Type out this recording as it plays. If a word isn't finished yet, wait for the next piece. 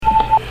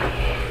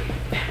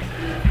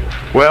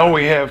Well,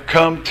 we have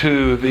come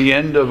to the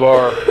end of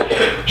our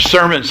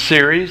sermon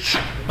series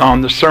on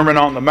the Sermon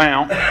on the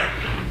Mount.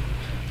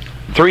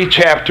 3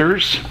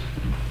 chapters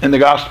in the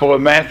Gospel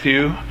of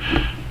Matthew,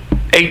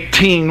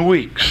 18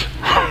 weeks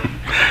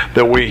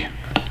that we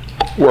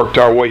worked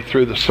our way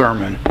through the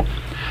sermon.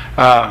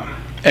 And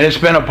it's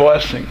been a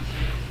blessing.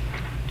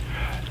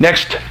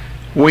 Next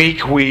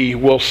week we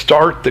will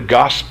start the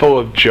Gospel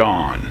of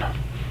John.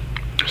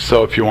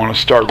 So if you want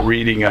to start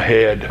reading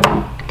ahead,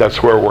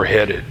 that's where we're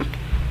headed.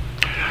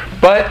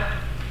 But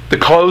the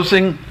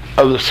closing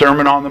of the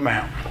Sermon on the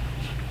Mount.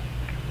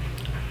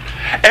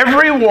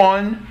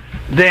 Everyone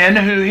then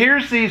who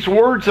hears these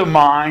words of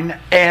mine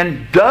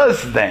and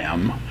does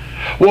them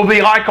will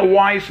be like a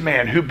wise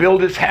man who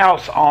built his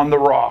house on the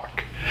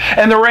rock.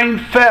 And the rain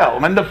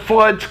fell, and the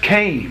floods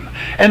came,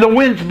 and the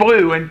winds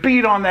blew and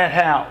beat on that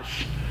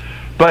house.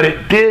 But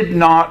it did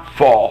not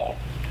fall,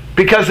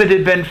 because it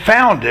had been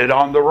founded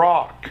on the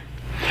rock.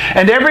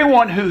 And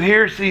everyone who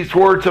hears these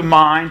words of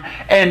mine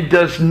and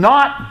does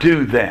not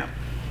do them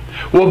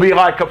will be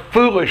like a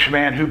foolish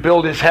man who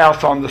built his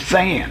house on the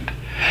sand.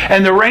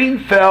 And the rain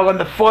fell, and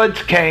the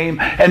floods came,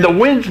 and the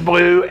winds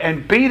blew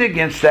and beat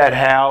against that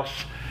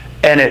house,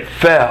 and it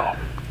fell.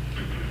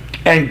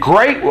 And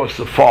great was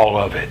the fall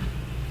of it.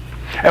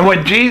 And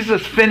when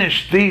Jesus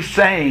finished these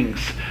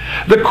sayings,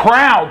 the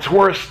crowds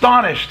were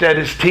astonished at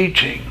his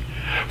teaching.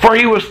 For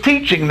he was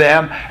teaching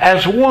them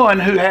as one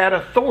who had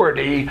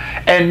authority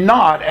and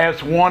not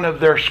as one of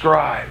their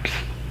scribes.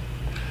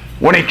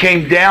 When he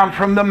came down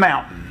from the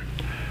mountain,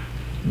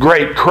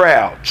 great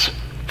crowds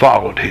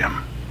followed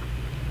him.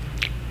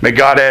 May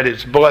God add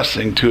his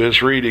blessing to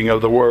his reading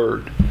of the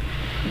Word.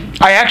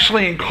 I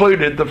actually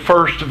included the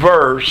first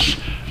verse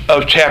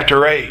of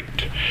chapter 8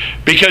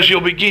 because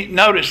you'll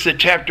notice that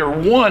chapter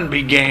 1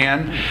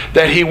 began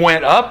that he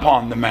went up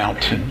on the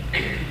mountain.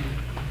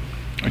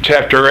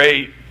 Chapter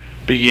 8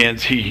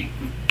 begins, he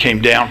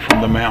came down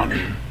from the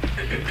mountain.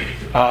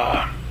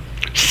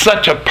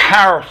 Such a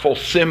powerful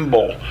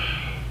symbol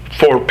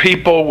for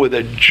people with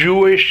a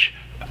Jewish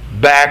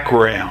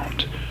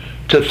background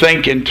to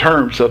think in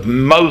terms of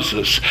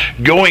Moses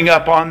going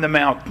up on the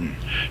mountain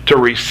to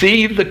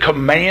receive the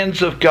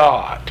commands of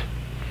God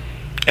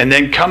and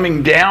then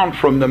coming down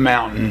from the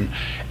mountain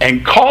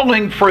and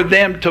calling for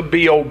them to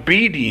be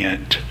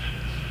obedient,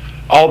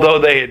 although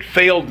they had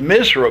failed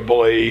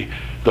miserably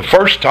the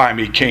first time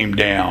he came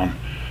down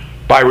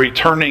by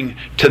returning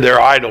to their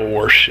idol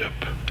worship.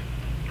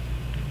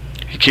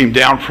 He came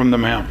down from the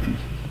mountain.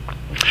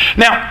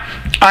 Now,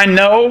 I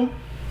know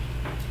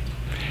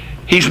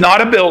he's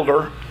not a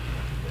builder,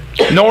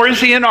 nor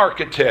is he an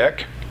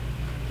architect.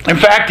 In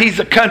fact, he's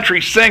a country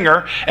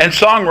singer and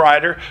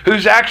songwriter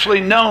who's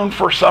actually known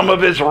for some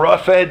of his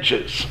rough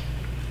edges.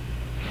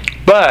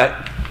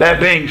 But,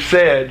 that being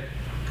said,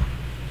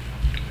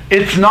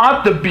 it's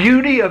not the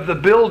beauty of the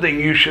building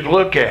you should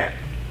look at.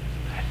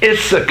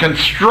 It's the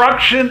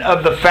construction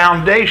of the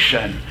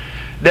foundation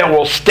that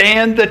will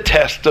stand the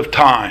test of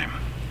time.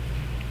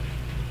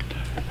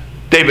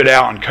 David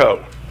Allen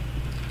Coe.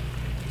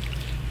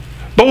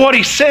 But what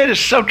he said is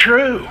so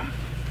true.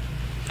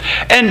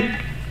 And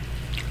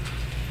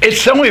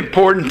it's so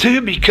important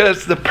too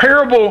because the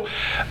parable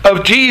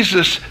of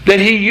Jesus that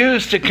he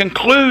used to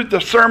conclude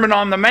the Sermon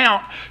on the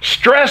Mount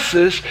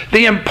stresses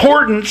the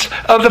importance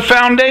of the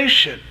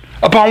foundation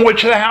upon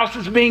which the house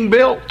is being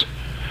built.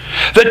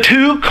 The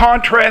two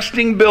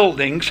contrasting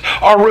buildings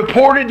are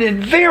reported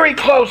in very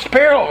close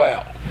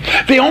parallel.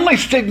 The only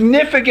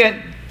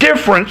significant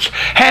difference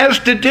has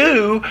to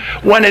do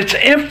when it's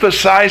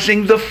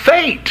emphasizing the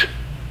fate.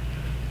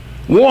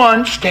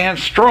 One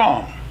stands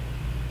strong.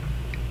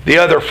 The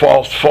other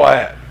falls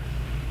flat.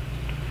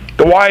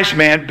 The wise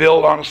man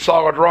built on a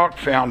solid rock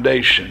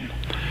foundation.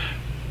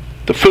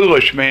 The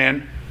foolish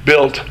man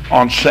built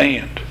on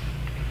sand.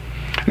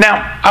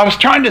 Now, I was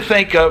trying to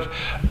think of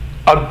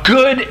a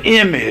good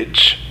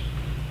image,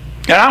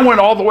 and I went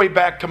all the way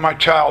back to my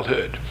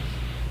childhood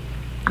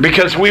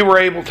because we were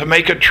able to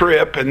make a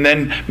trip and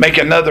then make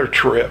another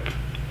trip.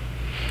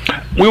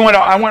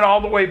 I went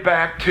all the way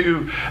back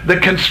to the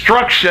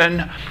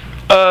construction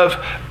of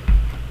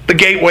the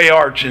Gateway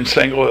Arch in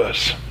St.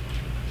 Louis.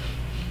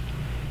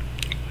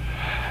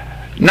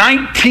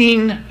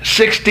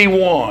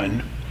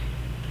 1961,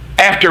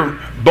 after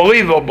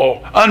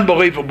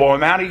unbelievable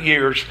amount of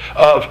years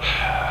of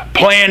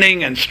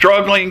planning and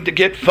struggling to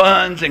get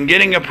funds and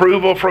getting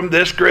approval from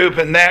this group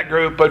and that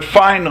group, but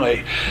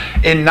finally,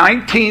 in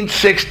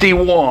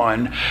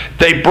 1961,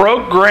 they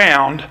broke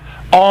ground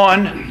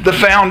on the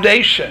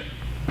foundation.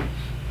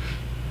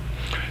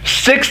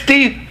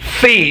 60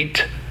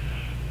 feet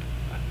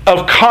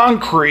of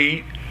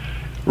concrete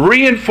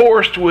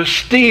reinforced with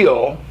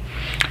steel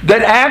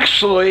that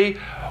actually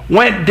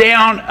went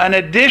down an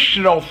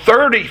additional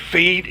 30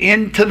 feet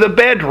into the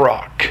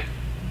bedrock.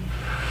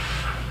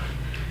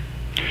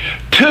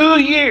 2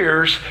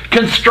 years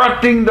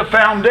constructing the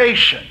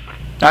foundation.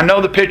 I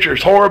know the picture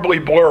is horribly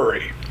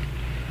blurry,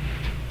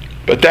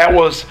 but that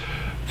was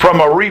from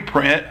a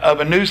reprint of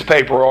a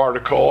newspaper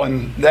article,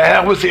 and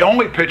that was the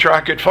only picture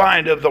I could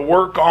find of the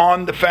work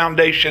on the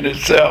foundation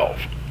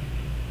itself.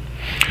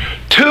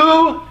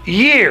 2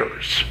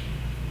 years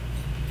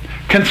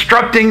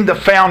constructing the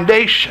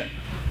foundation.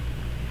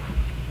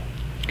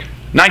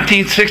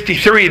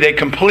 1963, they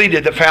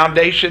completed the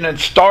foundation and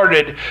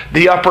started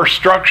the upper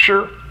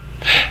structure.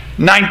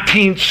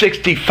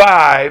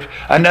 1965,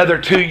 another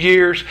 2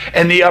 years,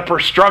 and the upper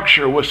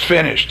structure was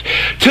finished.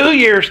 2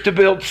 years to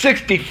build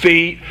 60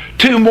 feet,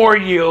 2 more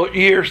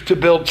years to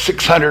build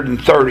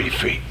 630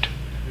 feet.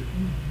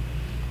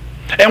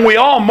 And we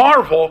all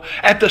marvel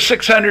at the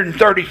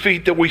 630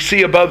 feet that we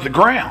see above the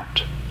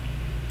ground.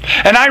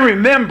 And I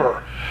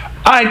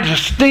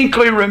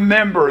distinctly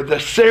remember the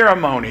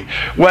ceremony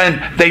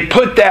when they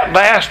put that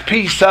last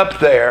piece up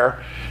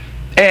there,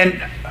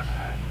 and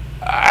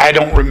I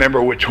don't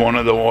remember which one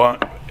of the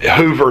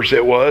Hoovers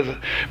it was,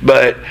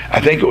 but I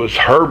think it was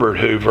Herbert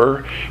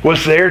Hoover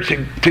was there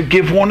to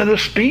give one of the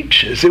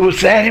speeches. It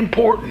was that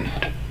important.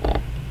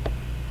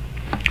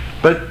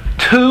 But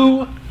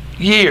 2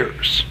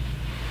 years.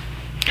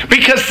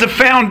 Because the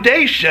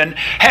foundation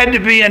had to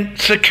be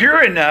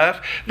secure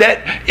enough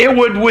that it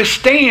would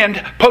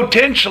withstand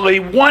potentially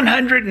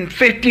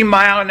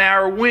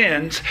 150-mile-an-hour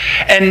winds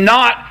and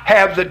not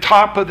have the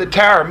top of the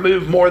tower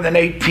move more than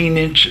 18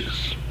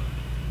 inches.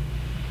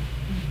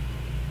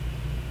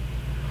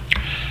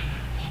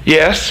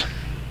 Yes,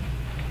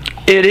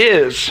 it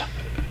is,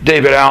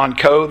 David Allen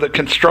Coe, the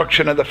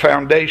construction of the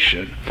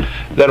foundation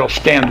that'll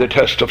stand the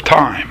test of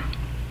time.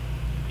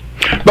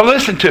 But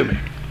listen to me.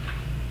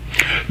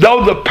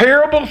 Though the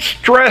parable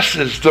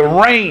stresses the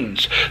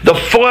rains, the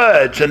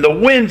floods, and the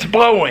winds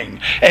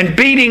blowing and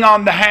beating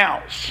on the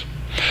house,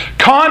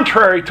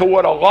 contrary to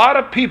what a lot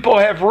of people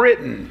have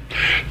written,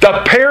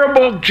 the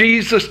parable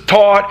Jesus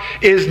taught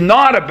is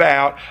not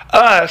about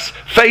us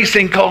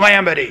facing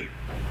calamity.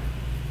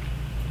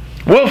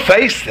 We'll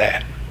face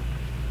that.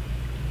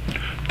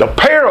 The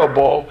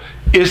parable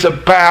is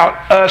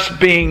about us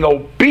being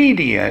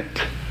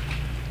obedient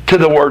to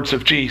the words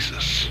of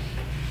Jesus.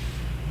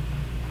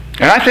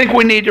 And I think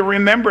we need to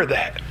remember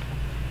that.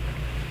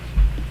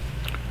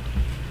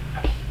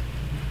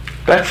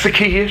 That's the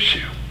key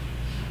issue.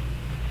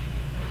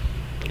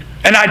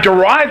 And I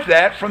derive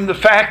that from the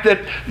fact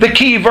that the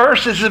key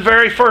verse is the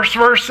very first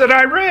verse that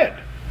I read.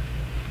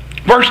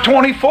 Verse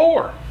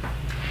 24.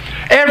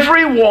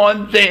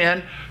 Everyone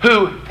then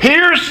who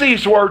hears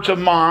these words of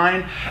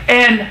mine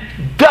and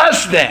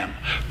does them,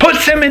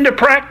 puts them into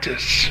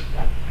practice.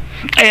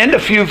 And a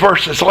few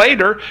verses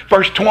later,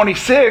 verse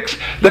 26,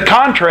 the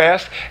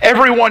contrast,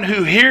 everyone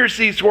who hears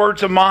these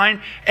words of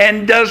mine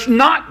and does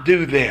not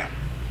do them.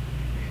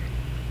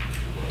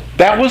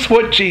 That was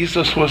what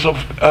Jesus was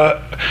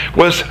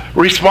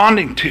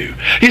responding to.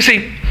 You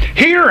see,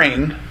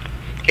 hearing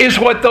is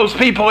what those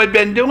people had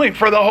been doing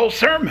for the whole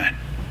sermon.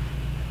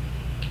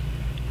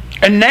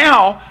 And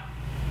now,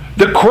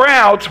 the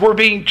crowds were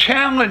being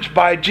challenged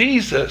by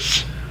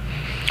Jesus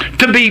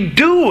to be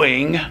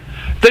doing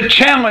the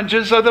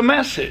challenges of the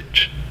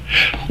message.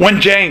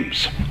 When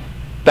James,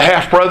 the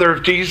half-brother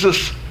of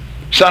Jesus,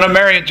 son of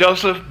Mary and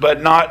Joseph,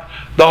 but not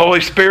the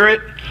Holy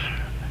Spirit,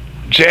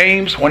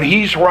 James, when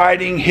he's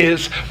writing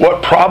his,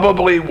 what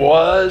probably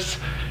was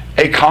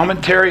a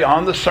commentary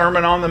on the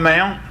Sermon on the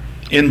Mount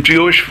in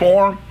Jewish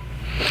form,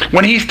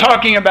 when he's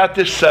talking about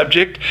this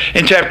subject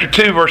in chapter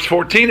 2, verse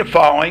 14 and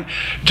following,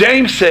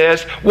 James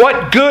says,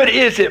 "What good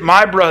is it,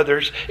 my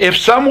brothers, if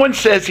someone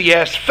says he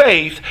has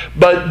faith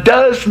but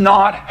does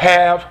not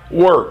have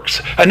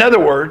works?" In other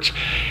words,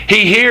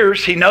 he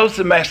hears, he knows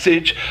the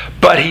message,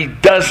 but he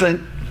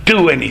doesn't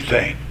do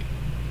anything.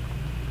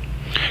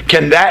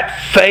 Can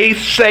that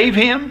faith save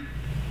him?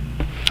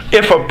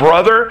 If a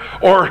brother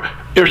or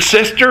your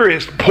sister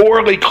is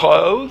poorly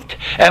clothed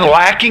and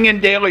lacking in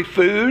daily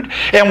food,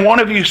 and one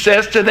of you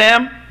says to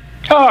them,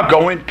 "Oh,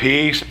 go in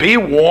peace, be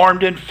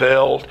warmed and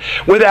filled,"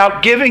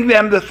 without giving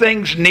them the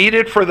things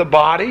needed for the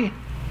body,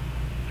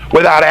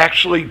 without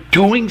actually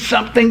doing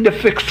something to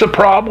fix the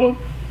problem,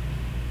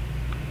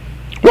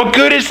 what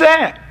good is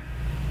that?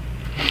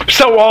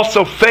 So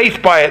also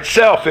faith by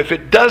itself, if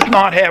it does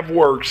not have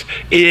works,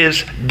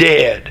 is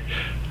dead.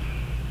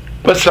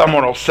 But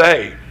someone will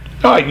say,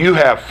 "Oh, you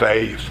have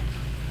faith,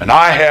 and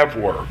I have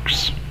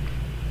works."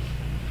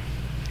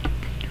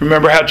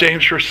 Remember how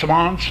James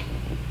responds?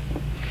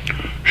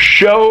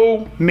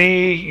 "Show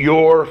me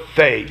your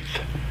faith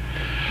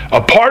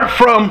apart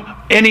from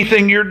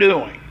anything you're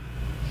doing,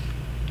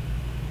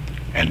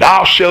 and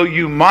I'll show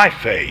you my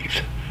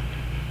faith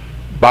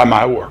by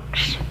my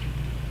works."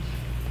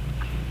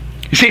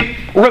 You see,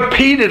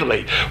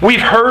 repeatedly,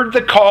 we've heard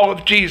the call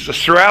of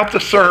Jesus throughout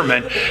the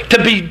sermon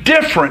to be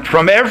different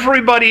from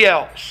everybody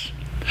else,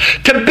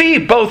 to be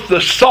both the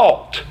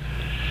salt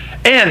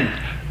and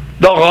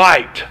the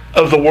light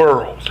of the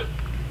world.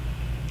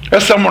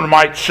 As someone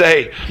might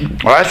say,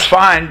 "Well, that's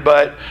fine,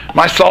 but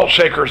my salt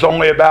shaker is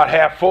only about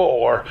half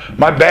full," or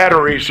 "My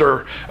batteries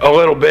are a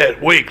little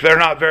bit weak. They're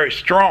not very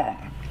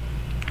strong."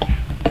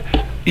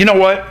 You know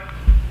what?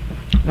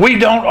 We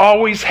don't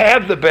always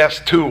have the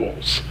best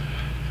tools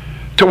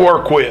to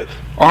work with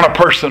on a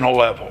personal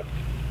level.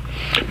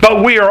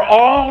 But we are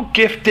all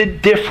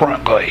gifted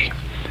differently.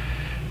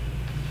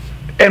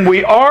 And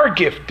we are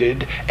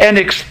gifted and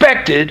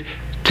expected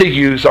to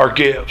use our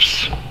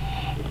gifts.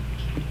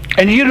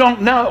 And you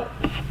don't know.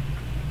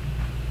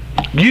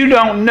 You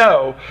don't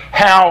know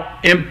how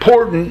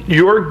important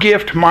your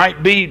gift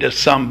might be to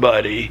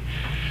somebody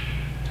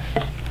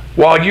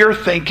while you're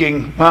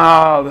thinking,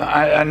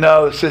 I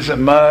know this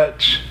isn't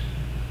much.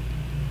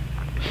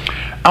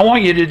 I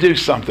want you to do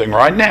something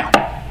right now.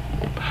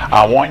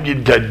 I want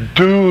you to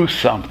do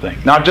something,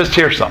 not just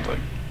hear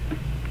something.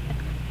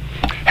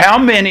 How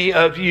many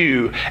of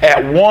you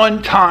at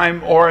one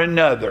time or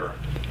another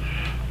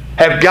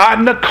have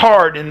gotten a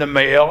card in the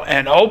mail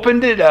and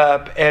opened it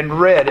up and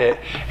read it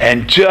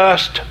and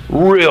just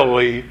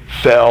really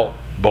felt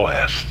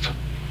blessed?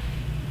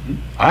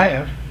 I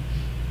have.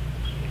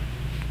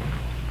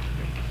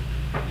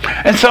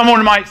 And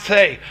someone might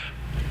say,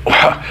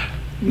 well,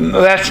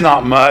 that's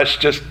not much,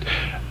 just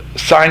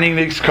signing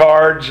these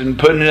cards and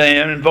putting it in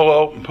an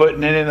envelope and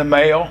putting it in the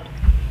mail.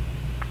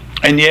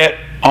 And yet,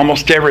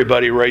 almost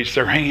everybody raised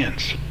their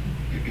hands.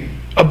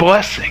 A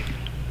blessing.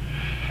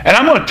 And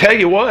I'm going to tell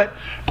you what,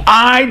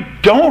 I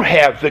don't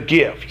have the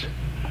gift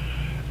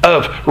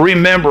of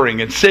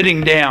remembering and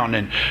sitting down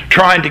and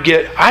trying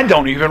to I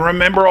don't even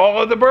remember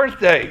all of the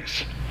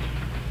birthdays.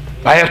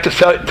 I have to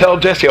tell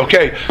Jesse,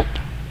 okay,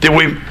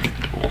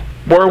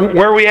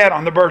 where are we at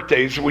on the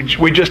birthdays?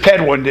 We just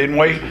had one, didn't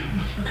we?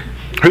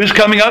 Who's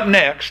coming up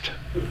next?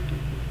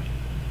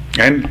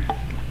 And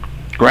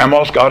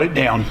Grandma's got it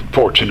down,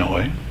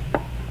 fortunately.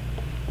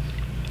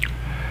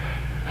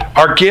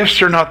 Our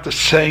gifts are not the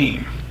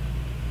same,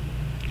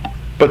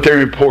 but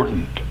they're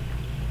important.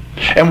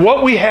 And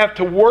what we have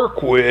to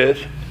work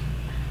with,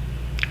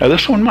 now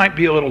this one might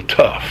be a little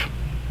tough.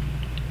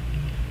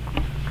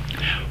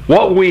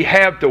 What we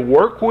have to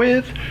work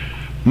with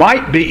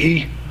might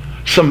be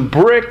some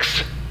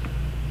bricks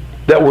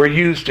that were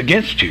used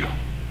against you.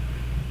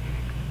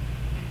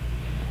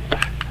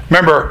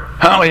 Remember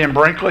Huntley and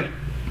Brinkley?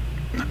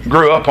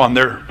 Grew up on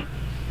their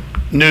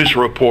news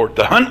report,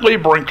 the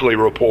Huntley-Brinkley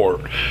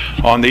report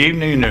on the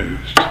evening news.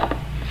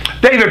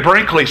 David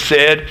Brinkley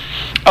said,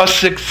 a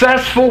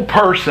successful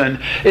person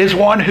is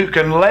one who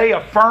can lay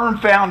a firm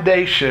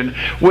foundation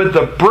with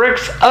the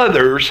bricks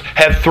others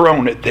have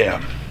thrown at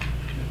them.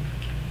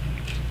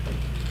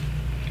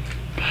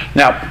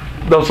 Now,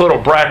 those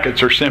little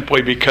brackets are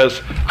simply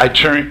because I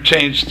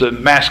changed the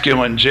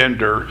masculine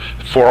gender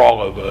for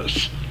all of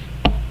us.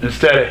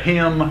 Instead of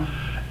him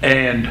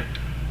and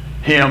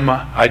him,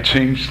 I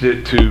changed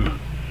it to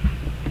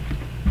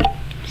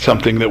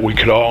something that we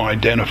could all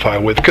identify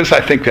with, because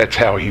I think that's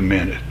how he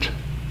meant it.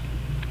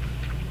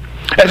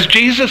 As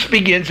Jesus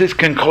begins his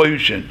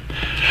conclusion,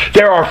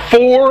 there are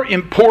 4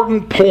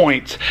 important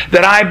points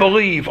that I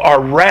believe are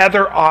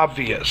rather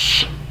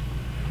obvious.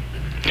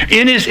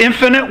 In his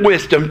infinite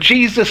wisdom,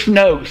 Jesus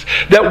knows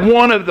that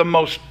one of the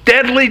most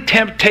deadly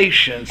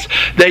temptations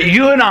that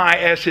you and I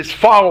as his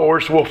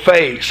followers will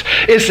face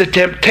is the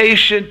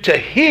temptation to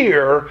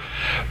hear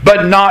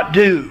but not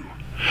do,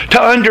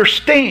 to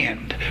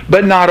understand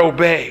but not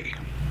obey.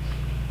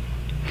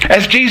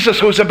 As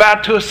Jesus was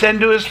about to ascend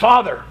to his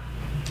Father,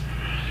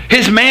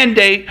 his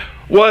mandate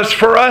was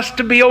for us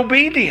to be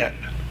obedient.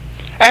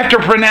 After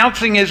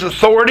pronouncing his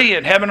authority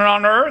in heaven and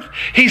on earth,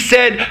 he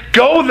said,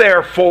 "Go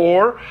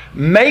therefore,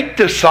 make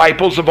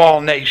disciples of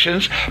all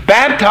nations,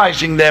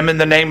 baptizing them in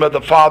the name of the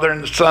Father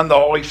and the Son and the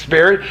Holy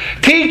Spirit,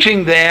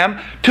 teaching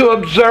them to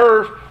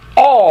observe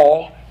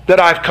all that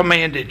I've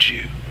commanded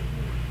you."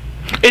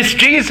 It's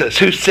Jesus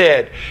who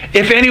said,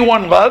 "If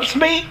anyone loves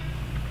me,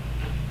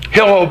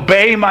 he'll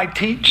obey my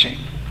teaching."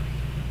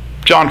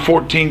 John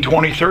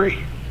 14:23.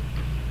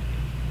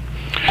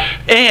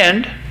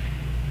 And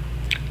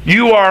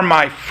you are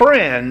my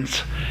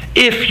friends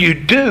if you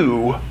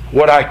do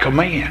what I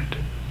command.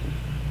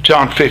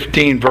 John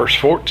 15, verse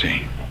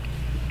 14.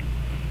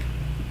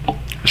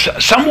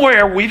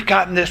 Somewhere we've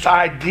gotten this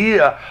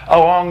idea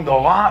along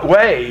the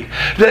way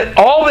that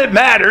all that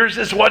matters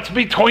is what's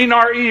between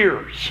our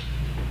ears.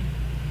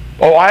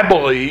 Oh, I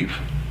believe,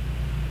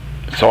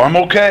 so I'm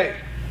okay.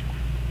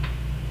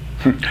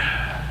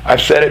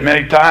 I've said it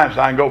many times.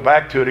 I can go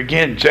back to it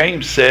again.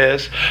 James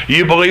says,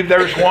 you believe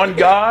there's one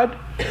God?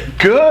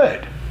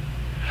 Good.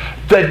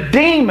 The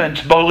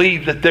demons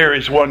believe that there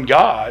is one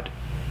God,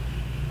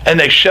 and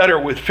they shudder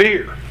with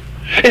fear.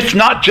 It's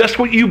not just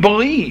what you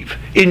believe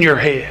in your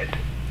head.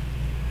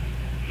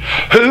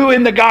 Who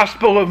in the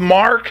Gospel of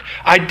Mark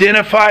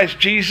identifies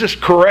Jesus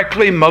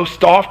correctly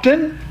most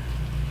often?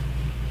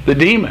 The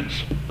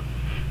demons.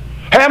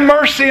 Have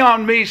mercy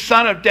on me,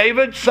 Son of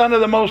David, Son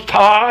of the Most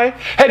High.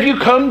 Have you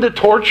come to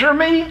torture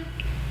me?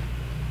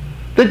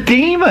 The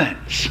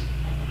demons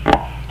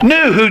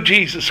knew who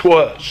Jesus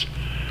was.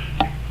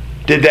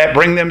 Did that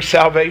bring them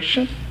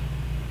salvation?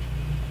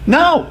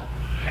 No.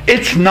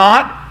 It's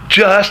not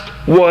just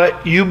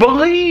what you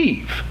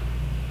believe.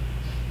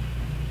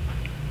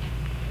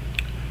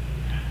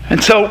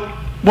 And so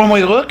when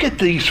we look at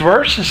these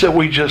verses that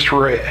we just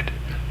read,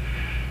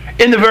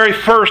 in the very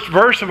first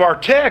verse of our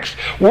text,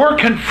 we're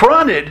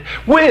confronted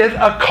with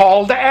a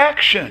call to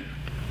action.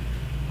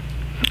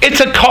 It's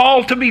a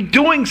call to be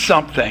doing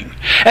something.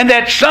 And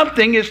that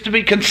something is to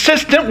be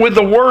consistent with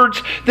the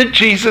words that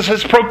Jesus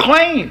has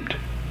proclaimed.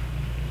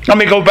 Let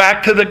me go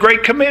back to the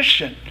Great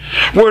Commission.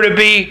 We're to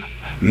be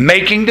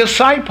making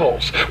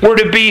disciples. We're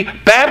to be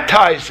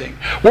baptizing.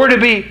 We're to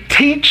be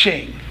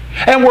teaching.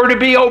 And we're to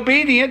be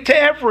obedient to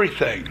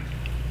everything.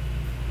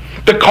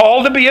 The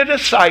call to be a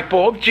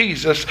disciple of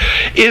Jesus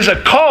is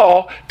a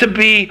call to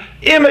be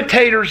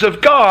imitators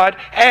of God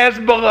as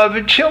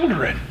beloved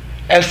children,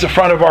 as the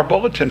front of our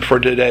bulletin for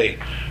today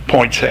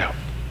points out.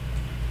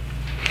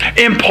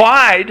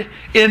 Implied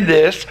in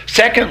this,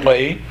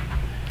 secondly,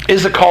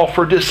 is a call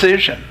for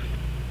decision.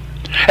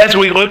 As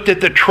we looked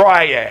at the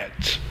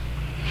triads,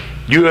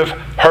 you have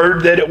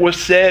heard that it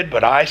was said,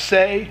 but I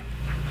say.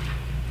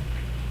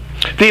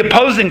 The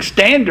opposing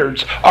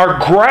standards are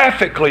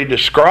graphically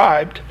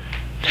described,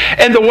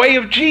 and the way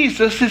of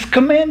Jesus is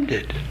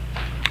commended.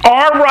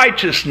 Our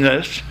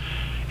righteousness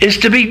is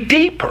to be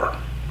deeper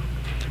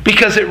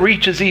because it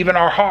reaches even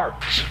our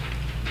hearts.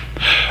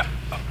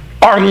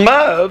 Our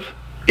love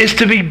is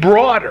to be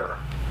broader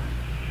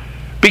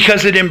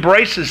because it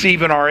embraces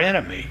even our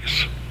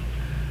enemies.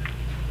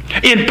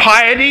 In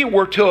piety,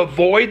 we're to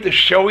avoid the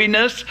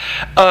showiness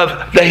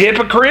of the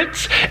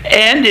hypocrites,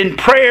 and in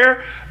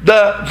prayer,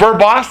 the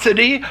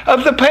verbosity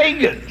of the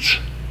pagans.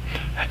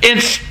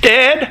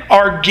 Instead,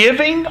 our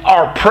giving,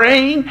 our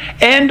praying,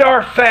 and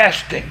our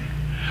fasting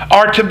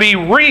are to be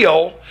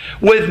real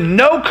with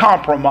no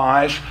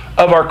compromise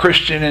of our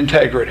Christian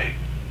integrity.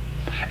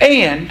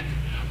 And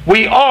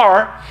we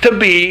are to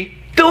be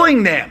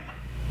doing them.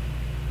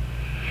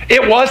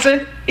 It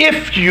wasn't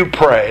if you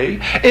pray.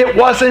 It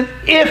wasn't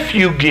if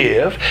you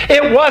give.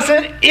 It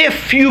wasn't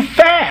if you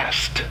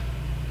fast.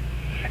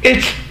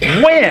 It's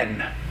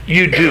when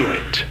you do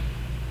it.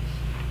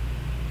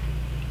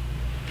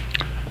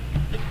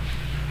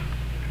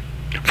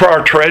 For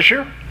our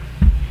treasure,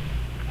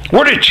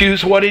 we're to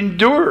choose what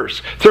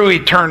endures through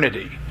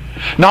eternity,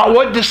 not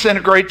what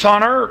disintegrates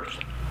on earth.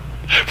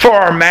 For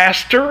our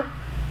master,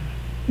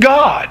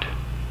 God,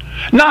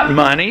 not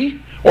money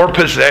or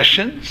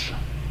possessions.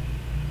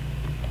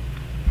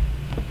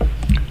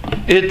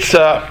 It's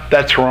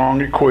that's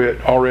wrong. It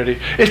quit already.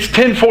 It's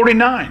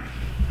 10:49.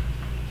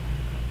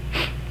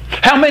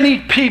 How many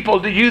people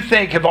do you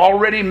think have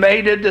already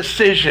made a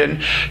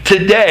decision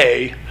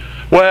today?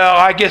 Well,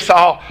 I guess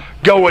I'll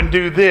go and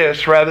do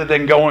this rather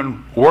than go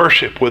and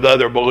worship with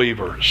other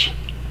believers.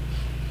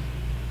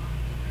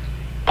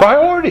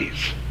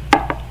 Priorities.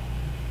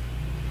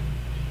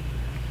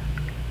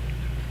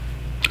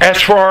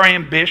 As for our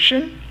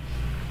ambition,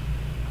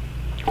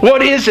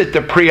 what is it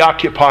that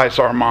preoccupies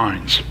our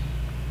minds?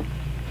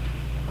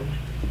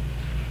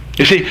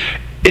 You see,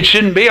 it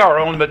shouldn't be our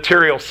own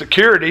material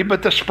security,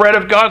 but the spread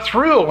of God's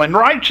rule and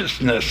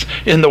righteousness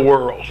in the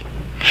world.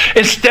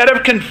 Instead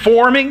of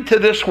conforming to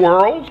this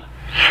world,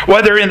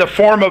 whether in the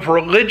form of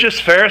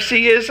religious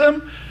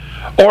Phariseeism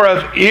or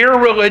of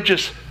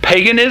irreligious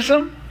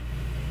paganism,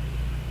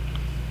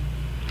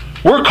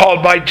 we're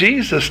called by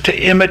Jesus to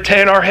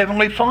imitate our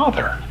Heavenly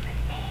Father.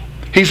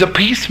 He's a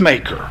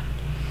peacemaker.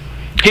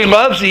 He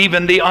loves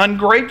even the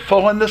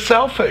ungrateful and the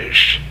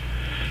selfish.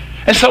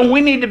 And so we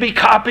need to be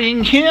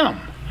copying Him,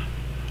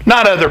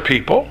 not other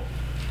people.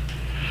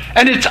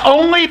 And it's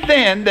only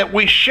then that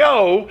we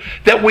show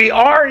that we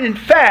are in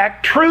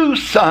fact true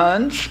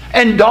sons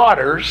and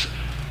daughters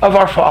of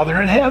our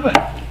Father in heaven.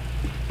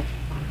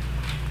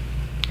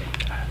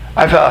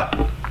 I've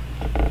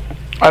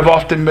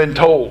often been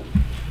told,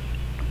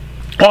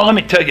 well, let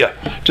me tell you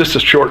just a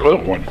short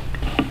little one.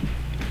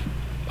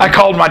 I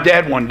called my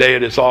dad one day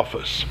at his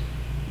office.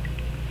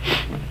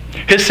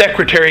 His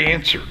secretary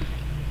answered.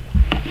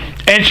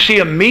 And she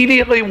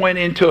immediately went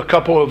into a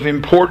couple of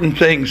important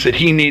things that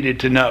he needed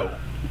to know.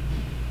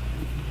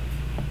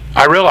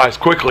 I realized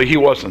quickly he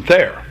wasn't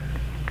there.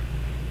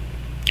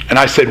 And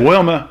I said,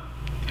 Wilma,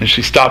 and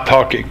she stopped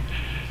talking.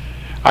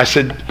 I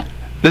said,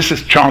 this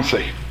is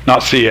Chauncey,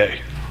 not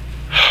CA.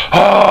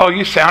 Oh,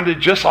 you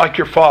sounded just like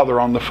your father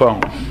on the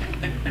phone.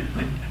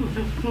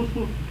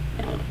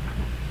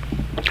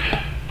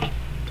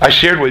 I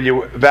shared with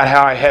you about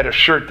how I had a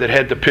shirt that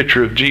had the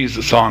picture of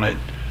Jesus on it,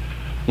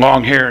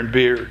 long hair and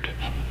beard.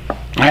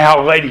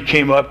 How a lady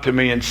came up to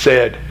me and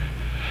said,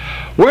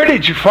 where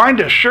did you find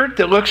a shirt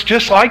that looks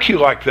just like you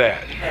like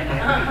that?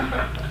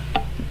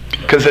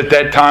 Because at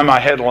that time I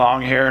had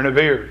long hair and a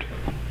beard.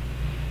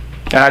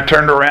 And I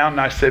turned around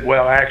and I said,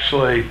 well,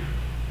 actually,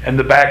 and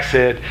the back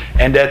said,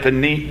 and at the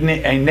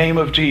name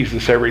of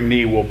Jesus, every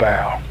knee will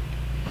bow.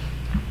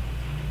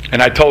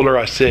 And I told her,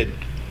 I said,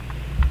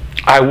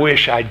 I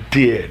wish I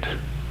did.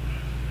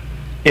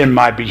 In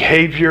my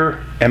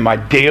behavior and my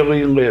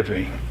daily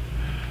living,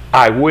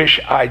 I wish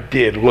I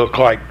did look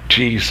like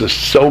Jesus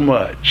so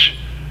much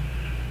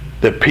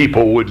that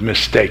people would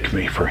mistake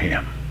me for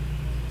Him.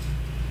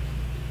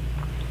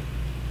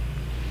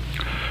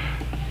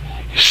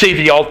 See,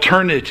 the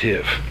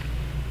alternative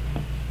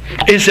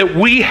is that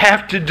we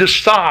have to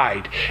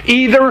decide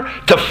either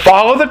to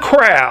follow the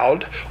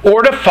crowd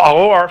or to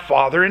follow our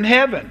Father in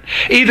heaven.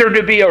 Either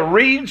to be a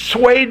reed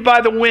swayed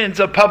by the winds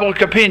of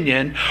public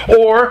opinion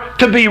or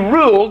to be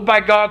ruled by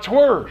God's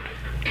Word.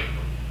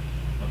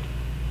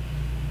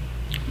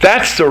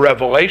 That's the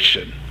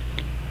revelation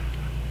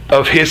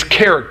of His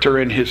character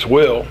and His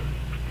will.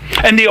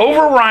 And the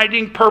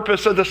overriding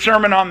purpose of the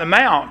Sermon on the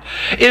Mount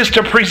is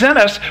to present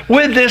us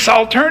with this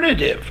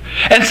alternative.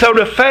 And so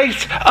to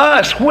face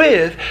us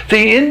with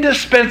the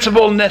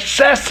indispensable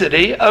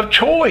necessity of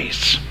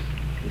choice.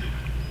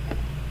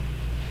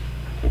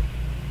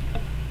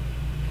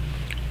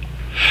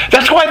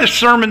 That's why the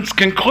sermon's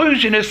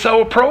conclusion is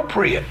so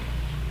appropriate.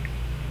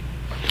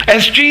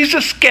 As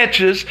Jesus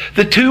sketches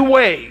the two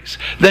ways,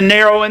 the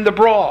narrow and the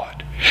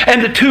broad,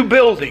 and the two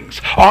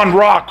buildings on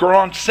rock or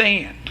on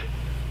sand,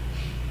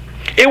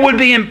 it would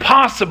be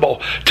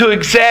impossible to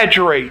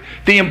exaggerate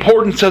the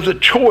importance of the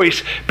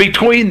choice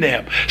between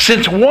them,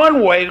 since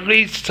one way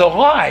leads to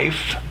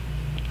life,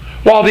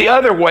 while the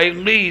other way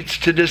leads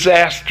to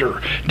disaster,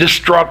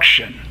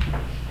 destruction.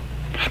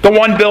 The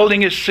one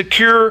building is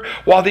secure,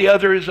 while the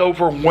other is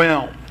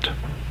overwhelmed.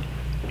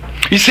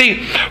 You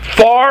see,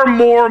 far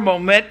more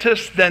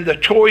momentous than the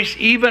choice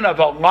even of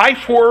a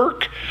life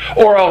work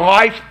or a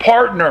life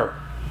partner.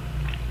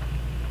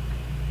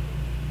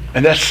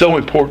 And that's so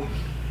important.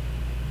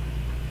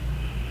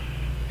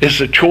 Is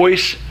the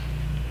choice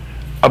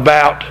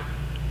about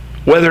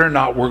whether or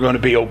not we're going to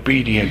be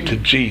obedient to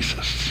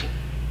Jesus.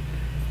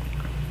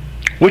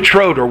 Which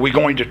road are we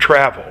going to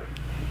travel?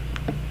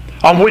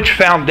 On which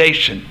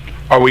foundation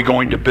are we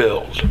going to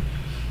build?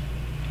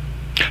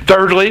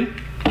 Thirdly,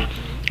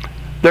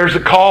 there's a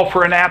call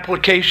for an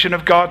application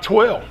of God's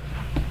will.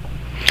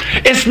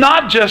 It's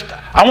not just,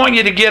 I want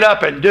you to get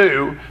up and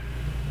do.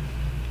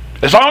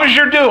 As long as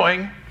you're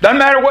doing, doesn't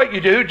matter what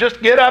you do,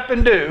 just get up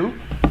and do.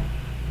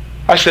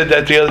 I said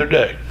that the other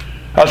day.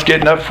 I was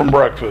getting up from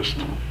breakfast.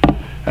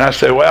 And I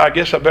said, well, I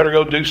guess I better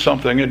go do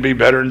something. It'd be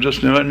better than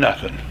just doing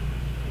nothing.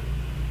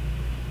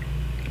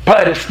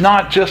 But it's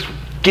not just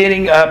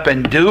getting up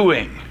and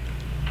doing.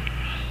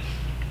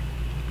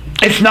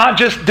 It's not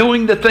just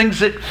doing the things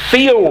that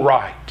feel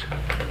right.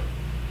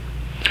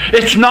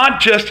 It's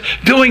not just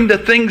doing the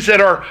things that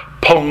are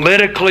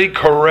politically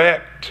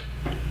correct.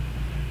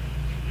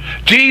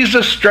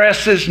 Jesus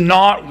stresses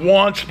not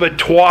once but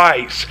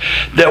twice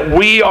that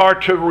we are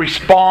to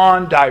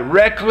respond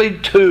directly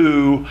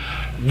to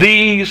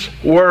these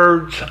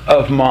words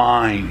of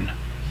mine.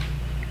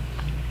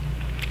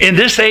 In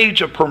this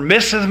age of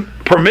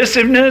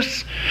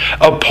permissiveness,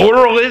 of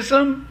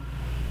pluralism,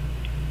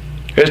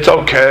 it's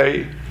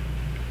okay.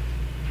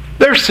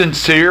 They're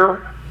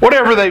sincere.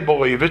 Whatever they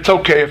believe, it's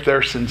okay if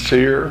they're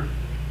sincere.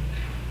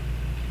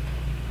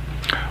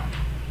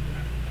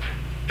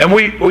 And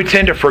we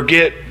tend to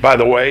forget, by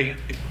the way,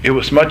 it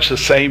was much the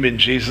same in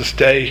Jesus'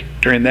 day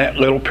during that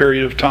little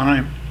period of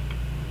time.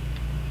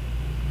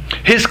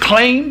 His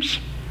claims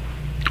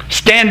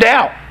stand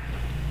out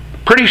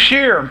pretty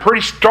sheer and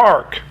pretty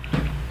stark.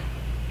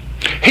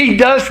 He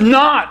does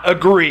not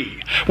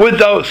agree with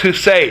those who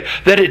say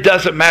that it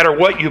doesn't matter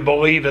what you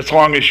believe as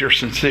long as you're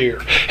sincere.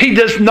 He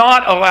does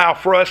not allow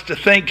for us to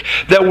think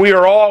that we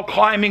are all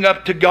climbing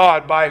up to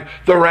God by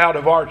the route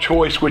of our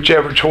choice,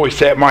 whichever choice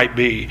that might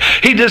be.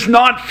 He does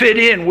not fit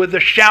in with the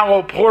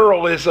shallow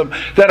pluralism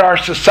that our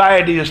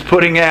society is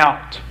putting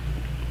out.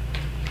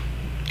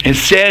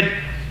 Instead,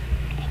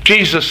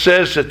 Jesus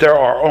says that there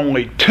are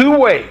only two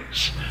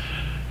ways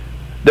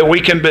that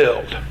we can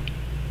build.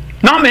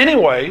 Not many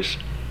ways.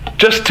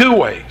 Just two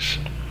ways.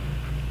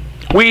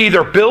 We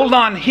either build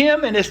on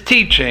Him and His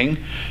teaching,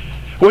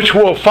 which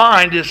we'll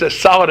find is as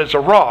solid as a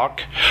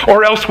rock,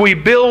 or else we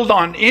build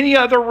on any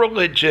other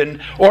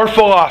religion or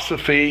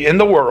philosophy in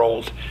the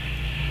world,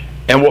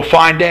 and we'll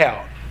find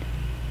out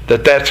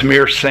that that's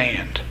mere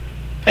sand.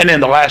 And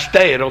in the last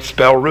day, it'll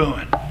spell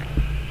ruin.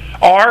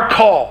 Our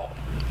call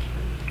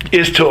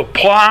is to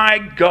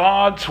apply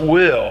God's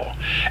will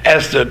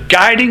as the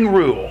guiding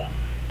rule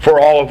for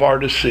all of our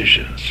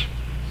decisions.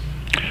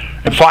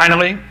 And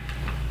finally,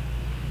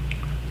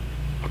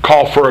 a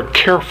call for a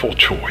careful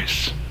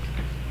choice.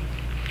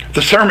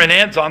 The sermon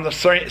ends on the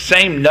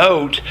same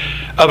note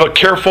of a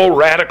careful,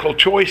 radical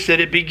choice that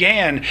it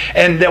began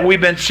and that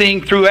we've been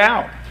seeing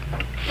throughout.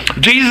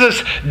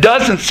 Jesus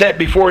doesn't set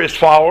before His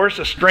followers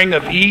a string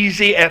of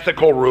easy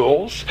ethical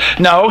rules.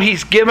 No,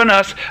 He's given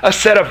us a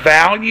set of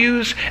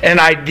values and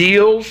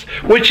ideals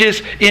which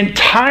is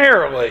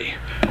entirely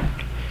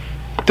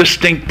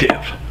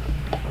distinctive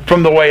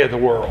from the way of the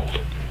world.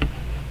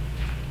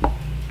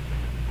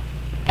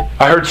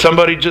 I heard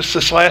somebody just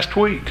this last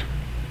week.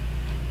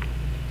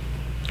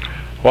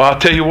 Well, I'll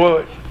tell you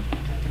what.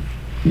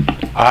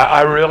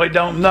 I really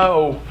don't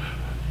know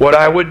what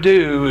I would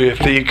do if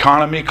the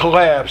economy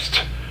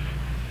collapsed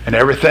and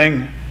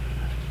everything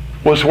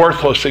was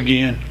worthless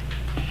again.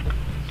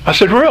 I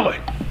said, really?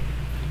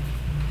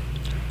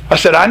 I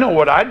said, I know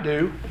what I'd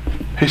do.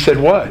 He said,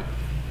 what?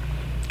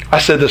 I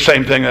said the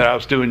same thing that I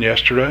was doing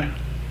yesterday.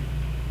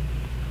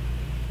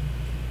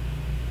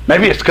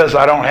 Maybe it's because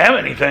I don't have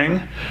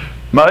anything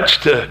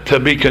much to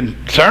be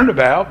concerned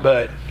about,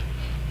 but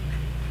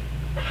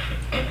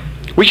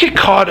we get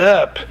caught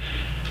up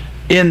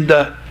in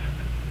the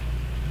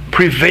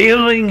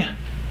prevailing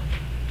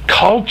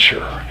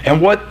culture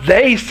and what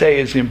they say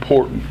is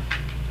important.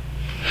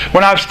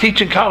 When I was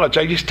teaching college,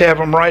 I used to have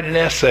them write an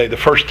essay the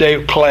first day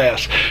of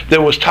class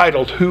that was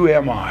titled, "Who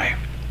Am I?"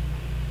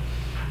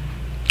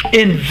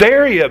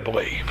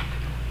 Invariably,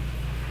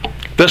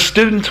 the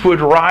students would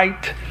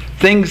write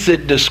things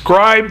that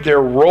describe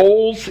their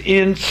roles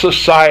in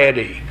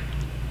society,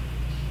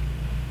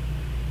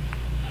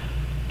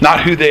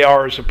 not who they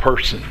are as a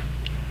person.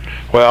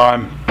 Well,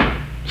 I'm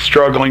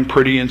struggling,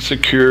 pretty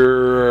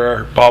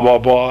insecure, blah, blah,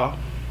 blah.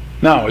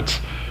 No, it's,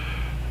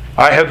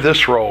 I have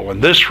this role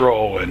and this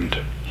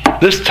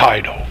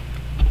title.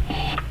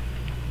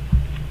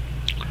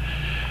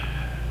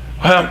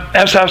 Well,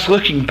 as I was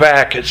looking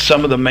back at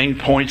some of the main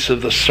points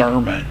of the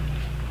sermon,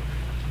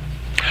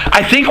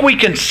 I think we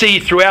can see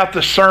throughout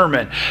the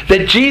sermon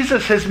that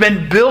Jesus has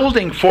been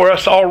building for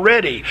us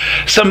already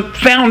some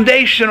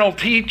foundational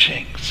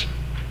teachings.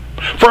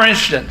 For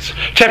instance,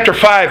 chapter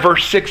 5,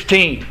 verse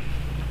 16.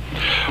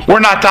 We're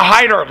not to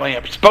hide our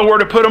lamps, but we're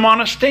to put them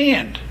on a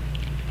stand.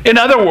 In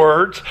other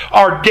words,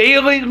 our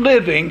daily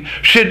living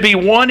should be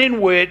one in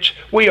which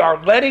we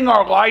are letting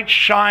our light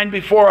shine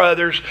before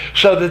others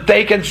so that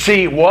they can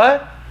see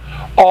what?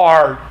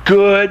 Our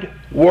good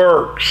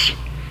works.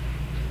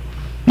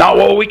 Not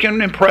what we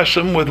can impress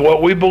them with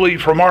what we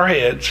believe from our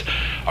heads,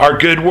 our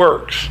good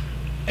works,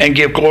 and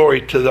give glory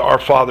to our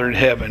Father in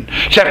heaven.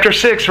 Chapter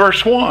 6,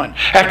 verse 1.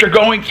 After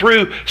going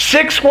through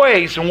 6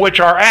 ways in which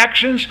our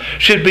actions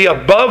should be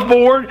above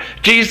board,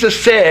 Jesus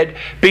said,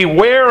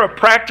 beware of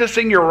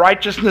practicing your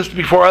righteousness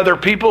before other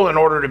people in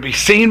order to be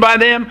seen by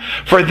them,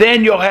 for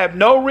then you'll have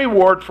no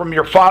reward from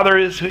your Father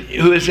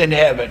who is in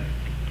heaven.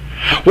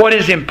 What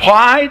is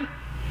implied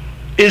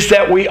is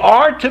that we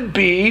are to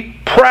be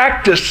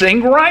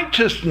practicing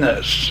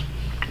righteousness.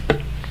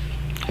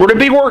 We're to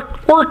be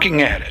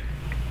working at it.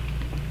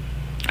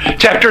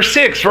 Chapter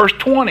 6, verse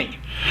 20.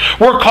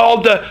 We're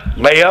called to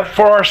lay up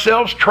for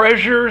ourselves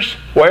treasures,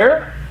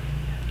 where?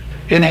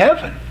 In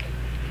heaven.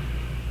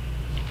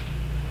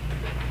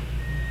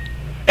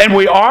 And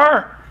we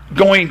are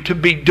going to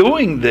be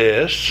doing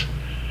this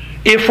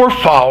if we're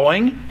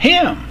following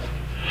Him.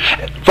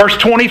 Verse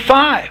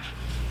 25.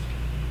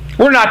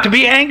 We're not to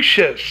be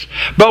anxious,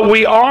 but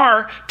we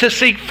are to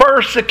seek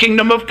first the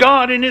kingdom of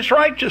God and His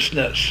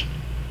righteousness.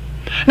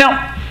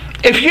 Now,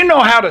 if you know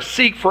how to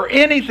seek for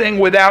anything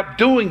without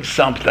doing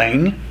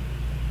something,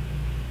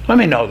 let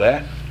me know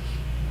that.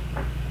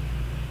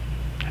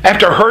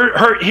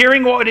 After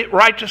hearing what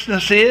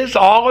righteousness is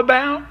all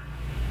about,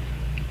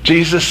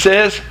 Jesus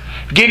says,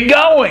 get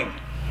going.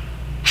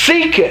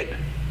 Seek it.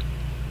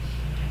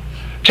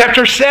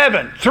 Chapter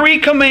 7, 3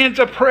 commands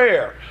of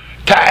prayer.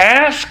 To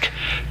ask,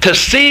 to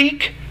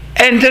seek,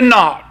 and to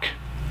knock.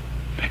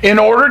 In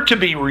order to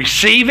be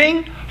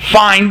receiving,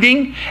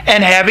 finding,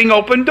 and having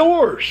open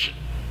doors.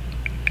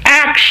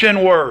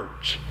 Action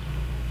words.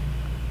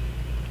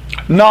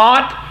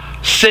 Not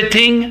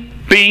sitting,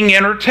 being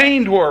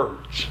entertained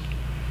words.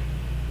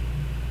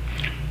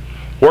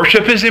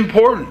 Worship is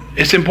important.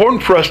 It's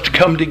important for us to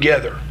come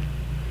together.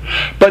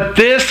 But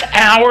this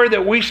hour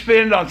that we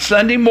spend on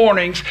Sunday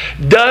mornings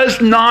does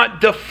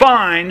not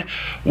define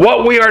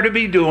what we are to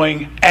be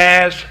doing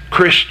as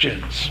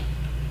Christians.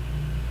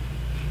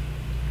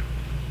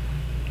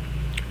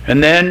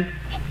 And then,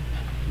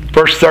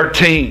 verse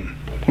 13,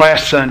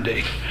 last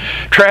Sunday.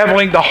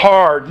 Traveling the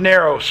hard,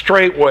 narrow,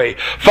 straight way,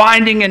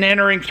 finding and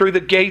entering through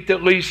the gate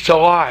that leads to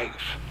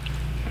life.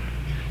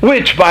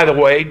 Which, by the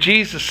way,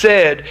 Jesus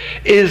said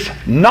is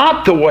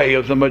not the way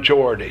of the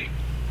majority,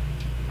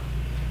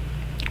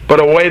 but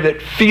a way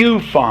that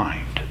few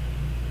find.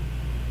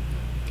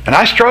 And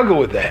I struggle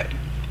with that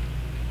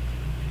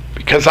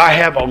because I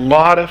have a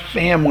lot of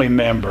family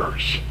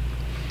members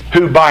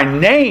who by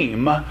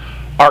name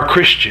are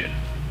Christian.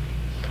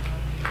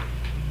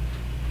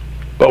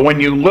 But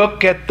when you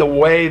look at the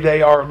way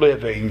they are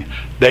living,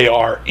 they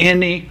are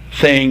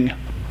anything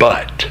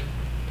but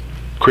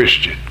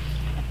Christian.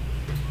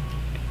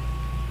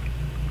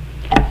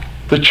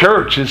 The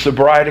church is the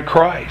bride of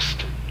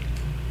Christ.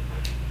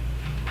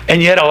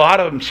 And yet a lot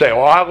of them say,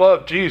 well, I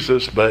love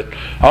Jesus, but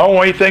I don't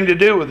want anything to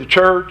do with the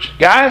church.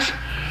 Guys,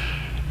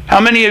 how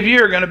many of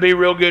you are going to be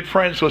real good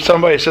friends with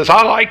somebody that says,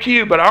 I like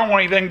you, but I don't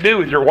want anything to do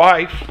with your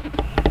wife?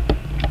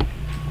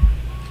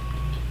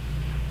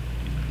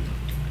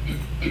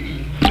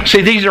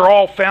 See, these are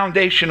all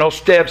foundational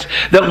steps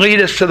that lead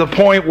us to the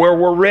point where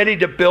we're ready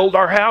to build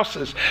our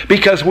houses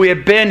because we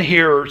have been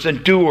hearers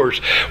and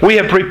doers. We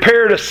have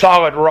prepared a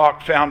solid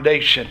rock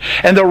foundation,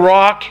 and the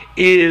rock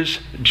is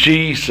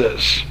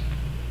Jesus.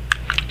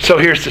 So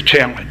here's the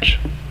challenge.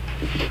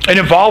 It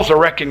involves a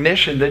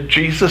recognition that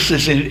Jesus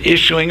is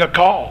issuing a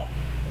call.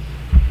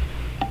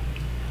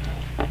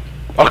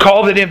 A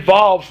call that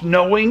involves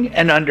knowing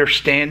and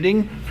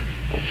understanding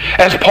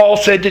As Paul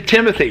said to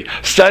Timothy,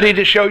 study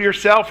to show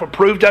yourself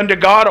approved unto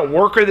God, a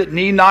worker that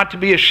need not to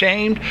be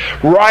ashamed,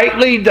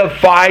 rightly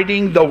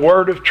dividing the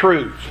word of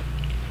truth.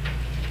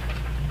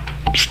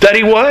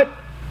 Study what?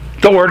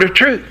 The word of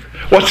truth.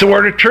 What's the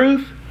word of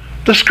truth?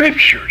 The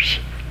Scriptures.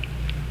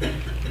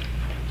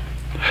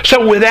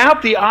 So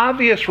without the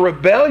obvious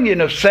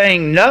rebellion of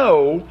saying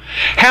no,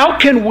 how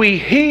can we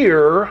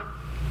hear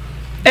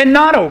and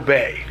not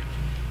obey?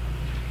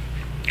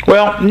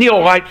 Well, Neil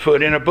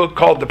Lightfoot, in a book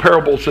called The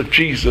Parables of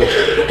Jesus,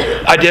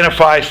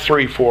 identifies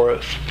three for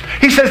us.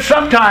 He says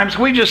sometimes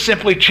we just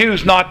simply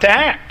choose not to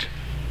act.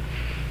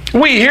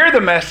 We hear the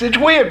message,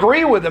 we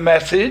agree with the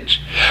message,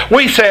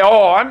 we say,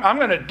 I'm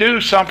going to do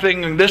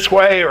something this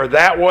way or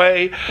that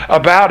way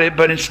about it,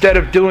 but instead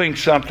of doing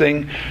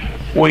something,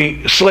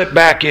 we slip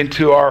back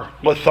into our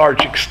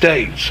lethargic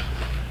states.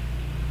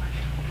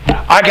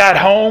 I got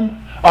home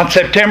on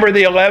September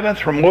the 11th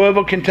from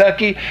Louisville,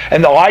 Kentucky,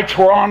 and the lights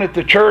were on at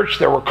the church.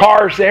 There were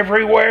cars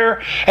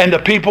everywhere, and the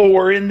people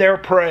were in there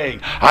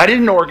praying. I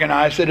didn't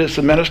organize it as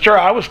a minister.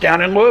 I was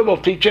down in Louisville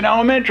teaching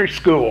elementary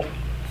school.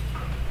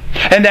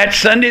 And that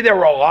Sunday there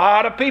were a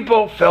lot of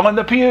people filling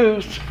the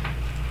pews.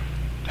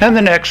 And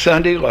the next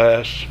Sunday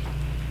less.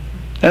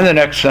 And the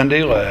next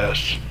Sunday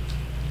less.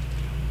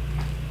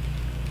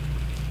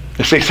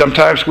 You see,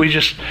 sometimes we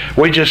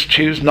just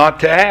choose not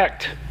to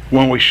act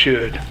when we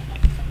should.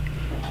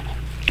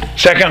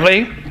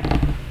 Secondly,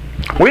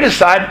 we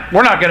decide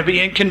we're not going to be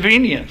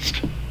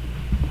inconvenienced.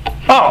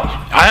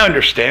 Oh, I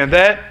understand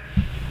that.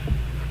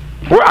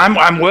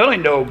 I'm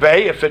willing to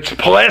obey if it's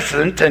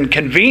pleasant and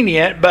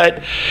convenient,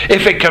 but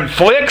if it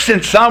conflicts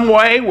in some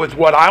way with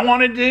what I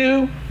want to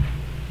do,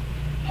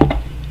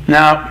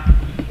 now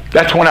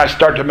that's when I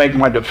start to make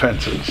my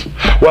defenses.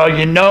 Well,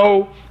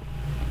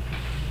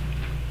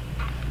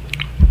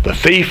 the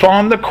thief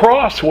on the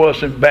cross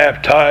wasn't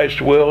baptized,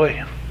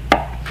 Willie.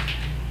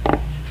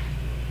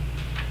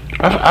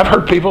 I've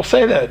heard people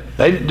say that.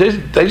 They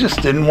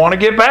just didn't want to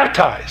get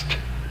baptized.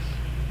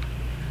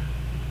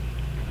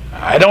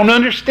 I don't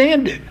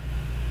understand it.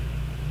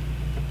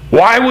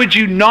 Why would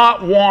you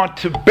not want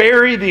to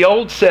bury the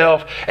old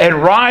self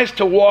and rise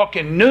to walk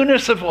in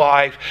newness of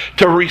life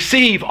to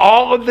receive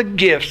all of the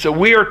gifts that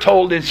we are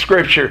told in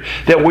Scripture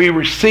that we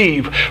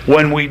receive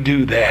when we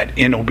do that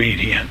in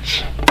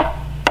obedience?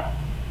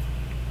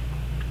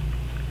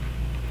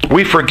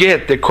 We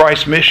forget that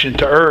Christ's mission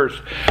to earth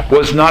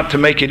was not to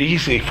make it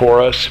easy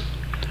for us,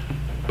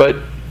 but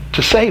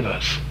to save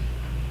us.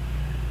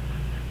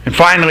 And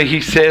finally,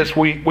 he says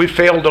we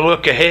fail to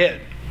look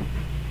ahead.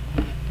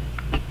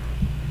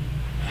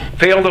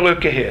 Fail to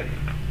look ahead.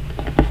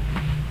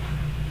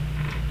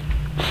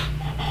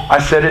 I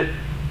said it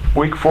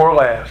week 4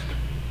 last.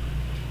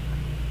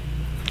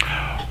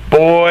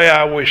 Boy,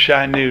 I wish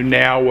I knew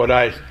now what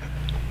I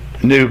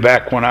knew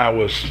back when I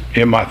was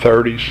in my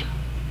 30s.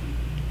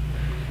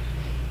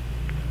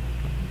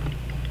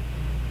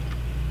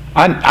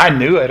 I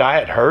knew it. I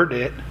had heard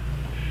it.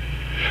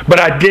 But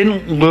I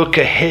didn't look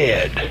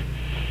ahead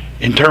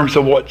in terms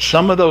of what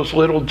some of those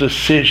little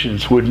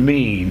decisions would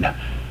mean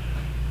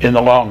in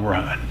the long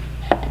run.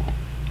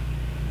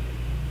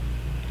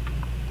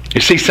 You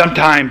see,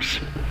 sometimes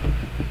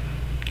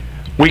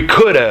we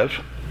could have,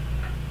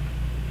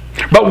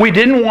 but we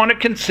didn't want to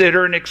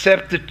consider and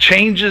accept the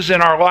changes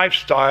in our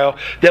lifestyle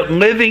that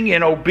living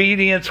in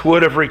obedience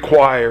would have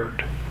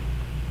required.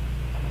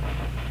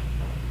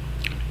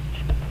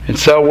 And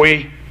so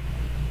we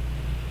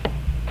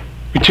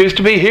choose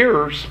to be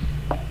hearers,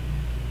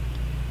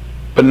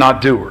 but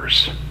not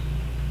doers.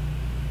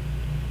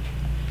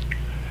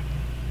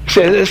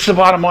 See, this is the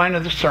bottom line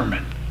of the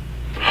sermon.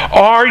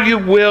 Are you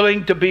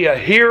willing to be a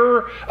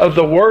hearer of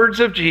the words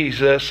of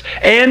Jesus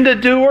and a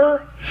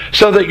doer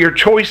so that your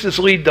choices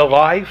lead to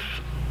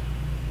life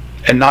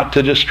and not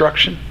to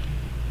destruction?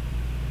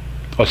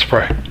 Let's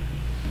pray.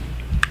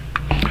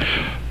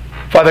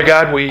 Father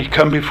God, we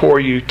come before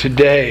you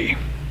today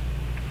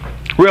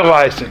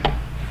realizing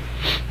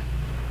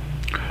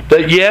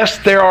that yes,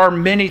 there are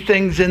many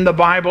things in the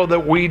Bible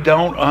that we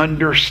don't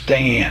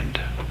understand.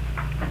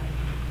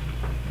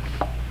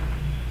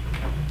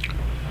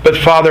 But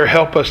Father,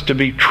 help us to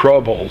be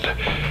troubled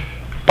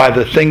by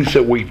the things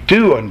that we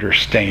do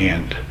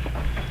understand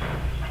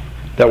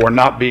that we're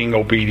not being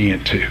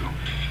obedient to.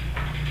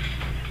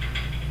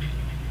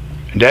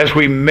 And as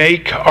we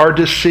make our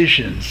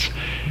decisions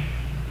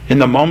in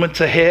the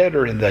moments ahead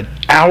or in the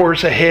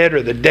hours ahead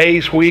or the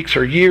days, weeks,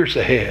 or years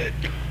ahead,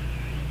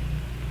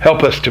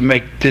 help us to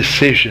make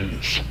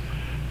decisions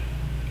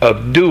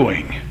of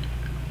doing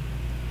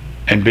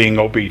and being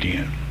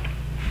obedient.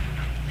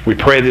 We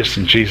pray this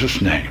in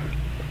Jesus' name.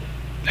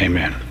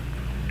 Amen.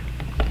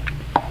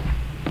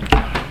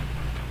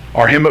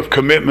 Our hymn of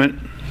commitment